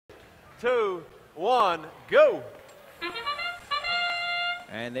2, 1, go.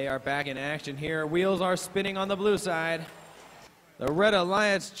 And they are back in action here. Wheels are spinning on the blue side. The Red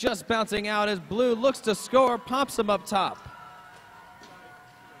Alliance just bouncing out as blue looks to score, pops them up top.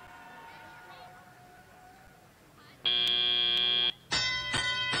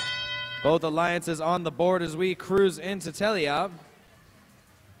 Both alliances on the board as we cruise into Telea.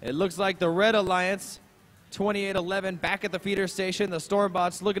 It looks like the Red Alliance, 28-11, back at the feeder station. The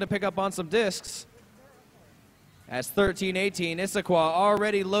Stormbots looking to pick up on some discs. As 13-18, Issaquah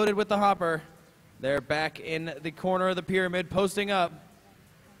already loaded with the hopper. They're back in the corner of the pyramid, posting up.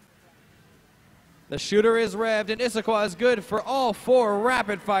 The shooter is revved, and Issaquah is good for all 4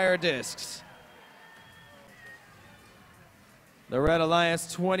 rapid-fire discs. The Red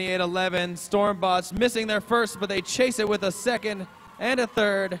Alliance, 28-11. Stormbots missing their first, but they chase it with a second and a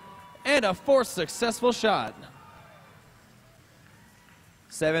third and a 4th successful shot.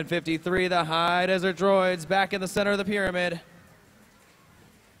 7:53, the High Desert Droids back in the center of the pyramid.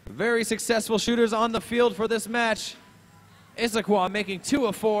 Very successful shooters on the field for this match. Issaquah making 2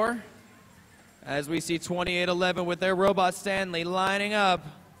 of 4. As we see 28-11 with their robot Stanley lining up.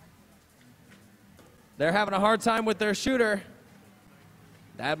 They're having a hard time with their shooter.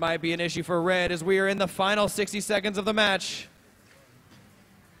 That might be an issue for Red as we are in the final 60 seconds of the match.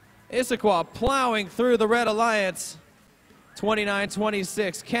 Issaquah plowing through the Red Alliance.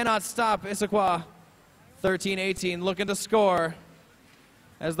 29-26, cannot stop Issaquah. 13-18, looking to score.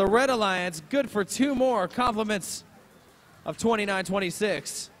 As the Red Alliance, good for 2 more compliments of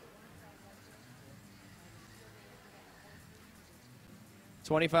 29-26.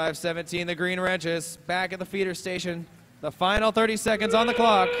 25-17, the Green Wrenches back at the feeder station. The final 30 seconds on the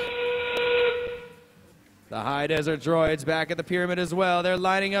clock. The High Desert Droids back at the pyramid as well. They're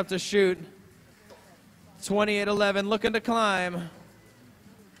lining up to shoot. 28-11, looking to climb.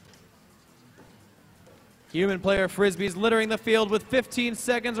 Human player Frisbees littering the field with 15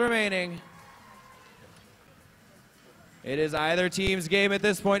 seconds remaining. It is either team's game at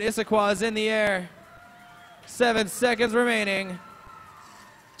this point. Issaquah is in the air. 7 seconds remaining.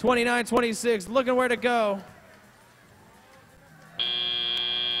 29-26, looking where to go.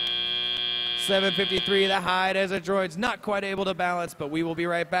 7:53, the High Desert Droids not quite able to balance, but we will be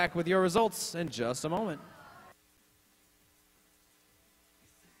right back with your results in just a moment.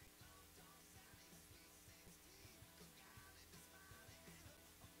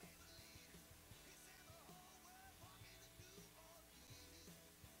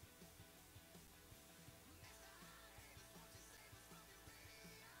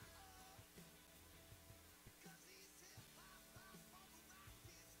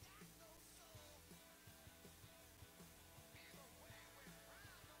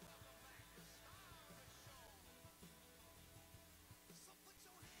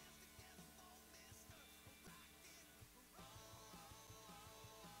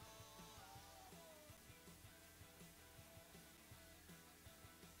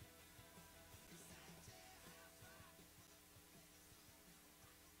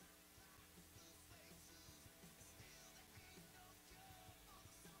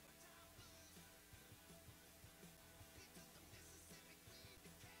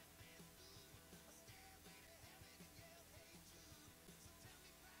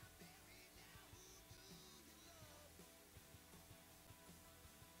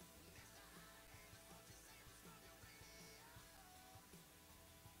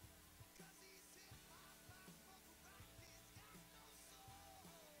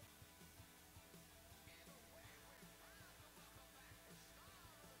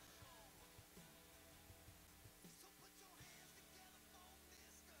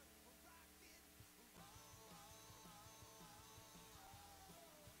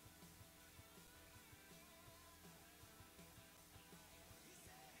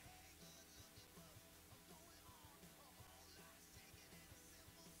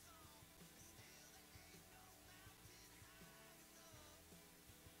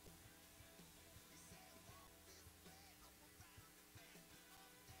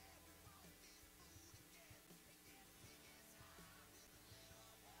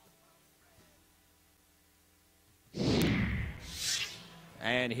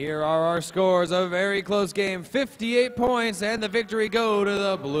 And here are our scores. A very close game, 58 points, and the victory go to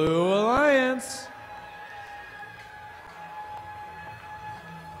the Blue Alliance.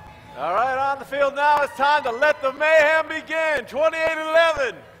 All right, on the field now, it's time to let the mayhem begin.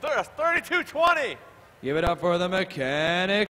 28-11, 32-20. Give it up for the Mechanic.